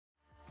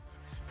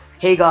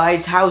Hey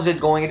guys, how's it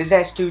going? It is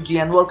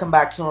S2G and welcome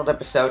back to another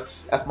episode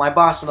of my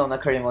Barcelona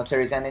career mode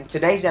series. And in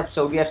today's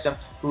episode we have some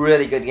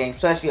really good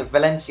games. First we have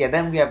Valencia,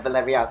 then we have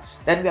Villarreal,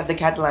 then we have the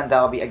Catalan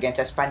derby against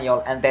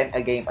Espanyol, and then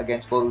a game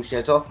against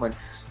Borussia Dortmund.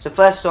 So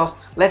first off,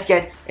 let's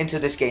get into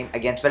this game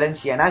against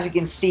Valencia. And as you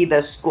can see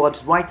the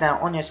squads right now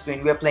on your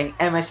screen, we are playing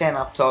MSN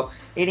up top,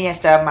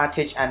 Iniesta,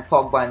 Matic and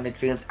Pogba in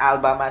midfield,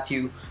 Alba,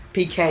 Mathieu,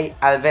 PK,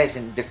 Alves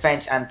in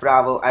defense, and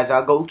Bravo as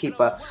our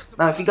goalkeeper.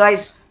 Now if you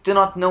guys do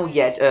not know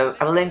yet,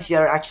 Valencia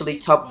are actually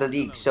top of the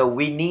league, so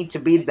we need to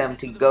beat them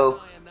to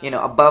go,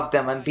 above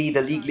them and be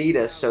the league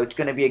leaders. So it's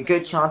going to be a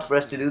good chance for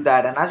us to do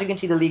that. And as you can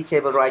see the league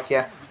table right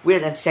here,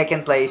 we're in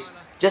second place,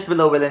 just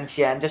below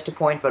Valencia and just a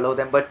point below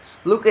them. But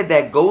look at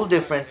their goal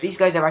difference. These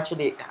guys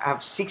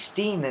have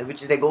 16,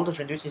 which is their goal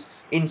difference, which is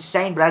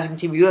insane. But as you can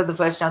see, we do have the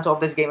first chance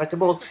of this game. As the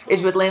ball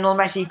is with Lionel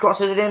Messi,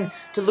 crosses it in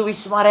to Luis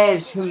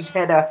Suarez, whose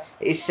header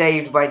is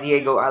saved by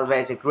Diego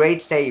Alves. A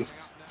great save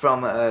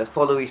from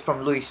Luis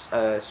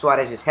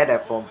Suarez's header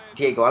from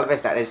Diego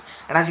Alves, that is.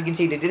 And as you can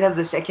see, they did have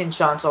the second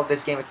chance of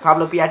this game. It's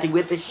Pablo Piatti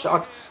with the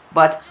shot,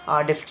 but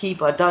our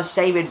keeper does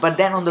save it. But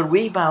then on the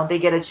rebound, they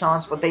get a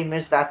chance, but they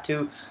miss that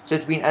too. So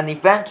it's been an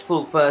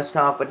eventful first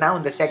half. But now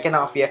in the second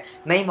half here,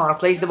 Neymar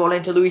plays the ball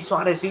into Luis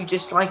Suarez, who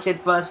just strikes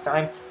it first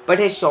time, but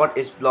his shot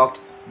is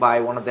blocked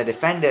by one of the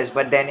defenders.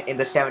 But then in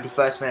the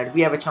 71st minute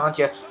we have a chance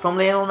here from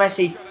Lionel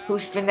Messi,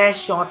 whose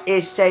finesse shot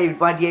is saved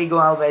by Diego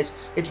Alves.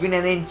 It's been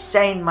an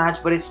insane match,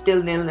 but it's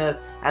still 0-0,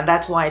 and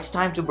that's why it's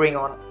time to bring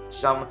on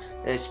some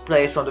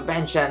players from the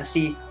bench and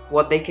see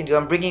what they can do.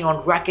 I'm bringing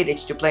on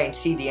Rakitic to play in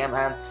CDM,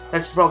 and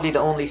that's probably the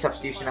only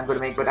substitution I'm going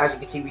to make. But as you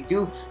can see, we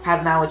do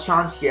have now a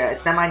chance here.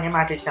 It's Nemanja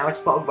Matic, now it's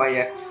Pogba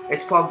here.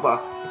 It's Pogba,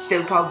 it's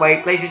still Pogba,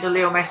 he plays it to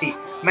Leo Messi.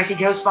 Messi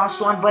goes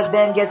past one, but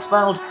then gets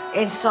fouled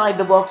inside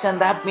the box, and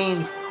that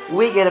means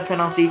we get a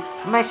penalty.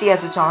 Messi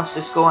has a chance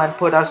to score and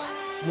put us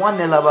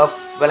 1-0 above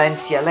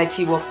Valencia. Let's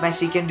see what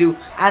Messi can do.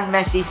 And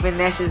Messi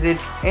finesses it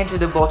into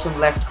the bottom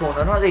left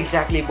corner. Not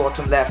exactly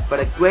bottom left, but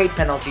a great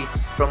penalty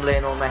from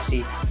Lionel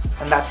Messi.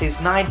 And that's his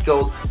 9th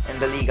goal in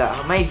the Liga.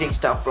 Amazing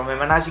stuff from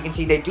him. And as you can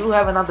see, they do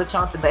have another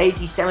chance in the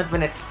 87th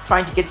minute,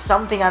 trying to get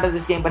something out of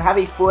this game. But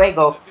Javi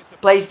Fuego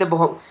plays the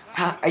ball.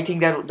 I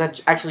think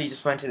that actually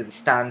just went to the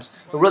stands.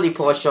 A really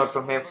poor shot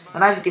from him.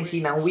 And as you can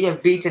see now, we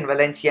have beaten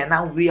Valencia.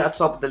 Now we are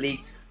top of the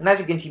league. And as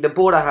you can see, the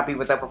board are happy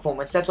with our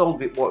performance. That's all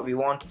what we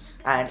want.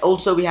 And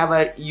also we have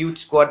a youth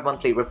squad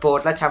monthly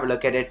report. Let's have a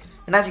look at it.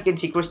 And as you can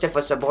see,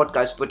 Christopher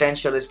Sabotka's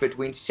potential is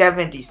between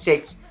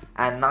 76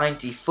 and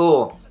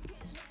 94.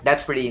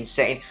 That's pretty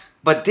insane.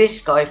 But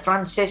this guy,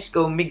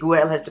 Francisco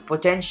Miguel, has the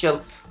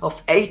potential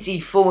of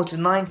 84 to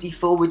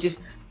 94, which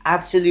is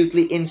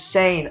absolutely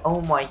insane.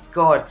 Oh my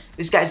god.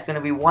 This guy's going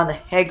to be one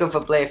heck of a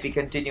player if he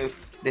continues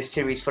this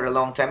series for a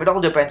long time. It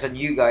all depends on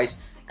you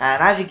guys.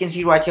 And as you can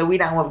see right here, we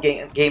now have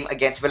a game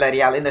against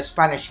Villarreal in the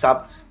Spanish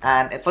Cup.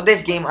 And for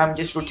this game, I'm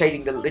just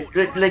rotating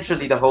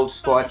literally the whole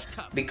squad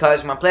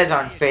because my players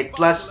aren't fit.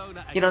 Plus,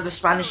 the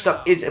Spanish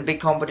Cup is a big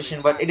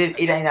competition, but it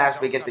ain't as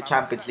big as the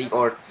Champions League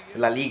or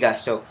La Liga.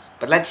 So,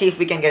 but let's see if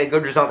we can get a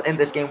good result in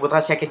this game with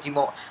our second team.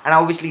 And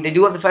obviously, they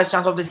do have the first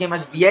chance of this game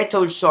as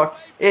Vieto's shot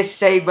is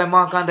saved by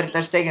Marc-Andre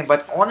ter Stegen.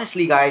 But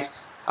honestly, guys,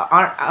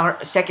 our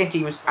second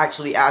team is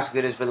actually as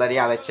good as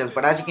Villarreal itself.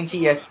 But as you can see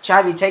here,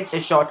 Xavi takes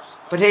a shot,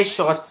 but his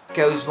shot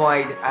goes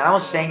wide. And I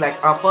was saying,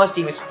 like, our first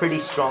team is pretty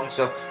strong,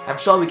 so I'm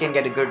sure we can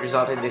get a good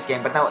result in this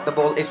game. But now the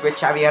ball is with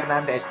Xavi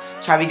Hernandez.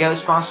 Xavi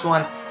goes past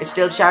one. It's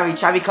still Xavi.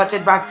 Xavi cuts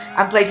it back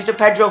and plays it to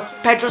Pedro.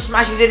 Pedro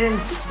smashes it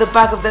into the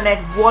back of the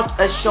net. What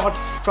a shot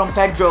from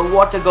Pedro.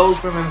 What a goal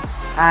from him.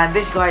 And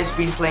this guy has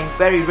been playing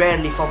very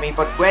rarely for me,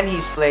 but when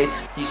he's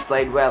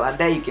played well. And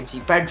there you can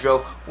see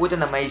Pedro with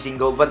an amazing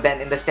goal. But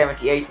then in the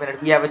 78th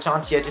minute, we have a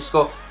chance here to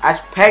score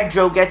as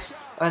Pedro gets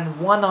a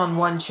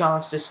one-on-one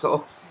chance to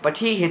score, but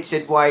he hits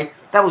it wide.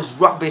 That was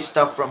rubbish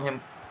stuff from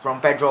him, from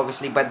Pedro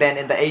obviously. But then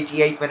in the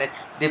 88th minute,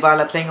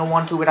 Dybala playing a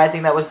 1-2 with, I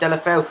think that was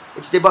Delafeu.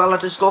 It's Dybala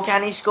to score.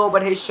 Can he score?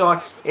 But his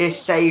shot is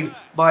saved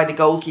by the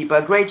goalkeeper.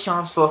 A great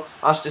chance for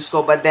us to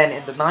score. But then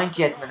in the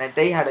 90th minute,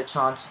 they had a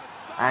chance,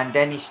 and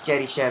Denis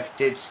Cheryshev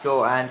did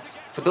score. And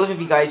for those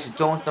of you guys who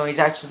don't know, he's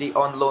actually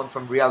on loan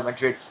from Real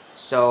Madrid.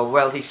 So,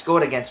 well, he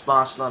scored against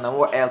Barcelona.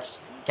 What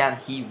else can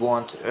he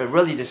want?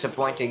 Really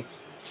disappointing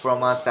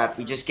from us that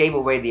we just gave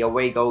away the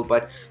away goal.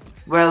 But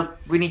well,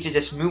 we need to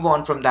just move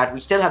on from that.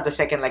 We still have the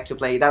second leg to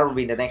play. That will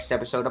be in the next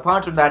episode.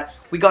 Apart from that,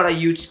 we got a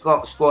youth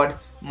squad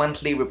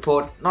monthly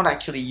report. Not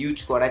actually youth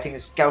squad, I think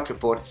it's scout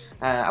report.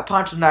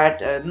 Apart from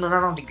that, none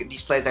of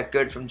these players are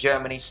good from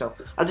Germany, so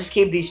I'll just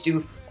keep these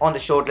two on the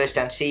short list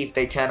and see if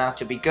they turn out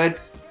to be good.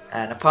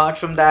 And apart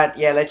from that,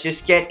 yeah, let's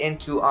just get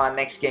into our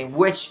next game,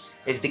 which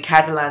is the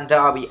Catalan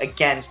derby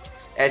against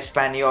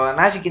Espanyol. And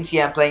as you can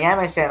see, I'm playing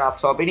MSN up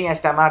top,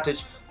 Iniesta,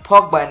 Matic,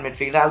 Pogba in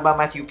midfield, Alba,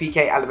 Mathieu,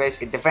 PK,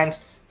 Alves in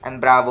defense,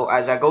 and Bravo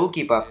as our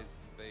goalkeeper.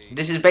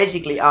 This is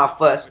basically our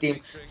first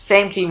team,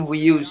 same team we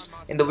used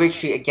in the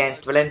victory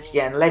against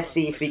Valencia, and let's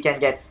see if we can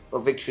get a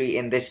victory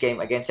in this game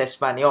against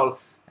Espanyol.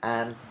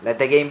 and let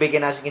the game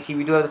begin. As you can see,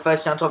 we do have the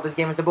first chance of this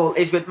game. If the ball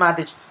is with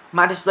Matic,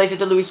 Matic plays it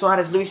to Luis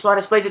Suarez, Luis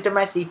Suarez plays it to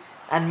Messi,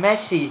 and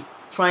Messi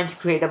trying to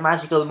create a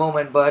magical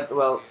moment, but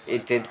well,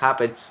 it did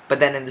happen. But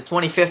then in the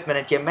 25th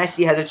minute here,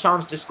 Messi has a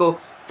chance to score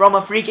from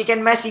a free kick,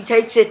 and Messi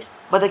takes it,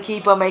 but the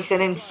keeper makes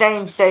an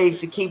insane save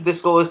to keep the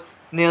scores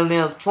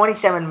 0-0.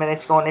 27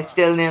 minutes gone, it's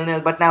still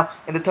 0-0. But now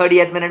in the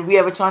 30th minute, we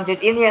have a chance.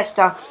 It's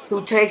Iniesta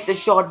who takes the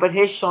shot, but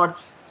his shot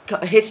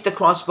hits the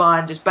crossbar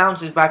and just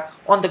bounces back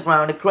on the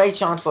ground. A great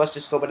chance for us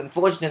to score, but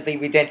unfortunately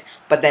we didn't.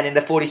 But then in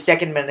the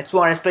 42nd minute,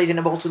 Suarez plays in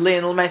the ball to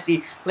Lionel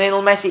Messi.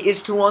 Lionel Messi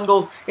is 2 on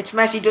goal. It's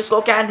Messi to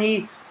score, can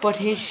he? But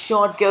his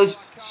shot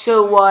goes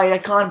so wide. I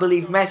can't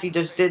believe Messi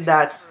just did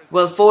that.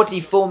 Well,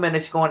 44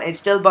 minutes gone. It's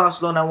still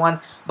Barcelona 1,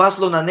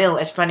 Barcelona 0,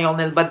 Espanyol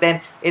 0. But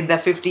then in the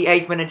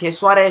 58th minute here,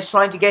 Suarez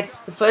trying to get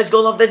the first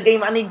goal of this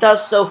game, and he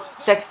does so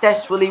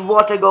successfully.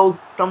 What a goal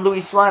from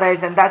Luis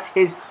Suarez, and that's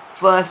his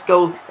first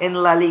goal in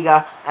La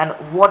Liga. And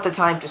what a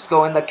time to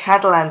score in the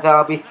Catalan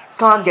derby.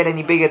 Can't get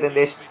any bigger than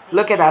this.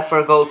 Look at that for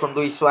a goal from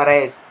Luis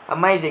Suarez.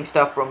 Amazing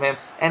stuff from him.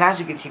 And as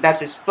you can see,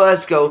 that's his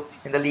first goal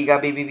in the Liga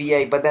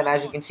BBVA. But then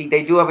as you can see,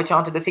 they do have a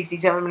chance in the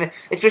 67th minute.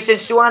 It's Christian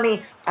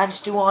Stuani, and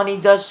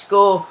Stuani does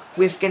score.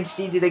 We've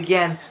conceded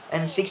again,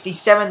 and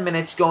 67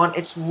 minutes gone.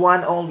 It's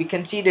 1-0. We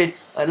conceded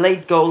a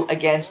late goal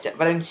against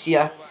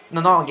Valencia. No,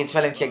 not against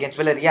Valencia, against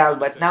Villarreal.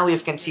 But now we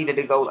have conceded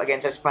a goal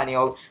against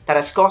Espanyol that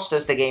has cost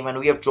us the game, and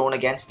we have drawn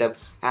against them.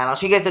 And I'll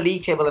show you guys the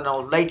league table and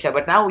all later.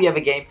 But now we have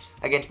a game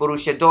against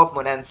Borussia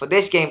Dortmund, and for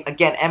this game,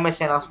 again,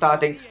 Emerson are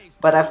starting.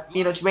 But I've,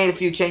 made a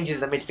few changes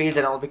in the midfield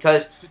and all,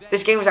 because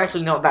this game is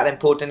actually not that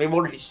important. We've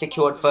already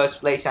secured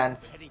first place, and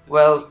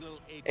well,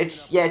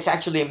 it's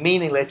actually a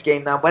meaningless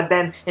game now. But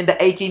then in the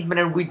 18th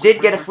minute, we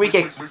did get a free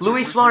kick.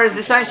 Luis Suarez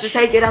decides to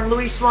take it, and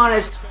Luis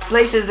Suarez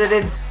places it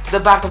in the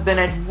back of the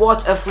net.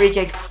 What a free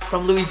kick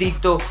from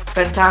Luisito.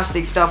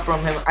 Fantastic stuff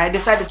from him. I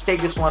decided to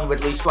take this one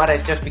with Luis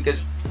Suarez just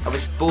because I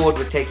was bored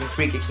with taking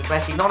free kicks with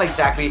Messi. Not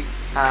exactly.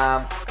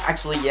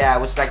 Actually, yeah, I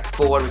was like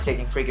bored with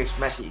taking free kicks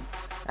with Messi.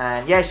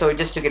 And yeah, so I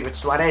just took it with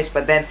Suarez.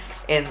 But then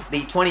in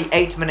the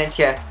 28th minute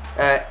here,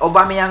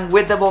 Aubameyang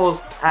with the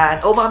ball,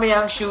 and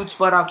Aubameyang shoots,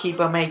 but our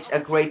keeper makes a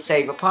great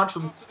save. Apart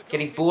from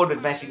getting bored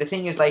with Messi, the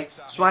thing is, like,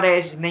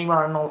 Suarez,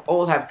 Neymar and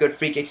all have good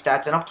free kick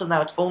stats, and up till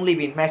now it's only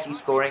been Messi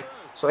scoring.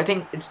 So I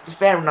think it's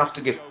fair enough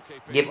to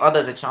give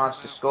others a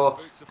chance to score,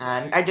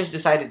 and I just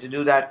decided to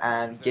do that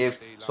and give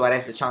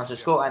Suarez the chance to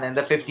score. And in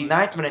the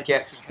 59th minute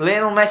here,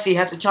 Lionel Messi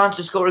has a chance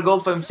to score a goal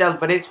for himself,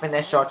 but his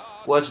finesse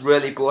shot was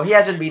really poor. He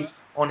hasn't been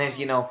on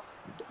his,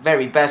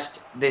 very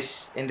best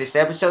in this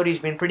episode. He's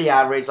been pretty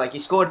average. Like, he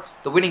scored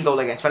the winning goal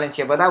against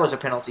Valencia, but that was a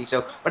penalty.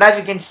 So, but as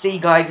you can see,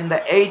 guys, in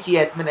the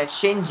 80th minute,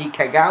 Shinji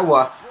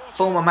Kagawa,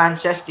 former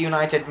Manchester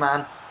United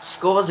man,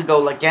 scores a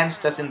goal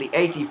against us in the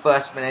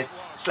 81st minute.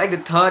 It's like the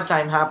third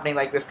time happening,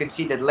 like we've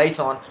conceded late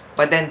on.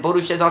 But then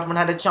Borussia Dortmund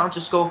had a chance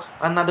to score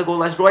another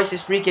goal as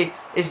Royce's free kick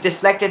is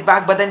deflected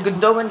back. But then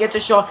Gundogan gets a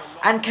shot,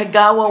 and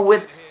Kagawa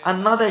with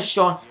another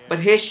shot, but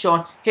his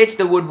shot hits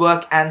the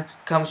woodwork and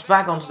comes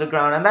back onto the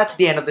ground. And that's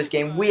the end of this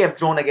game. We have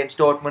drawn against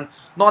Dortmund.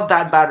 Not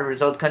that bad a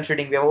result,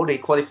 considering we have already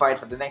qualified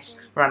for the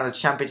next round of the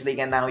Champions League.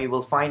 And now you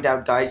will find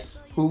out, guys,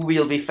 who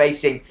we'll be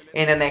facing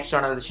in the next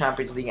round of the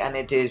Champions League. And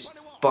it is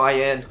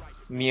Bayern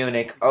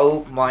Munich.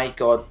 Oh my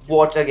god,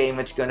 what a game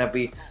it's gonna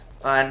be.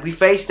 And we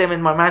faced them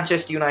in my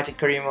Manchester United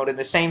career mode in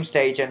the same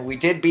stage, and we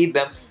did beat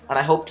them, and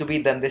I hope to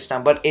beat them this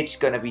time, but it's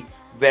gonna be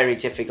very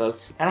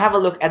difficult. And have a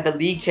look at the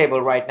league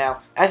table right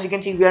now. As you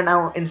can see, we are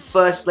now in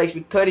first place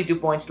with 32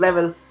 points,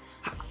 level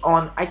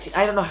on, I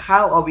don't know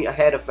how are we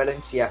ahead of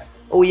Valencia.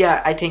 Oh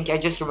yeah, I think I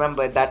just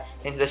remembered that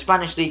in the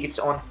Spanish league it's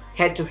on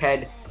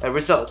head-to-head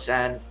results,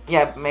 and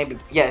yeah, maybe,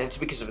 yeah, it's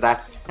because of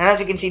that. And as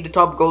you can see, the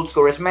top goal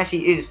scorers,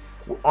 Messi is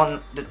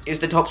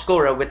the top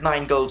scorer with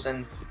 9 goals,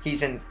 and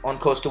he's on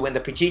course to win the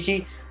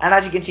Pichichi. And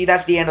as you can see,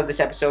 that's the end of this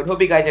episode.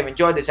 Hope you guys have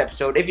enjoyed this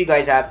episode. If you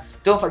guys have,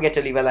 don't forget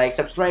to leave a like,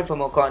 subscribe for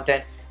more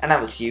content, and I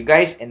will see you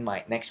guys in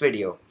my next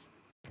video.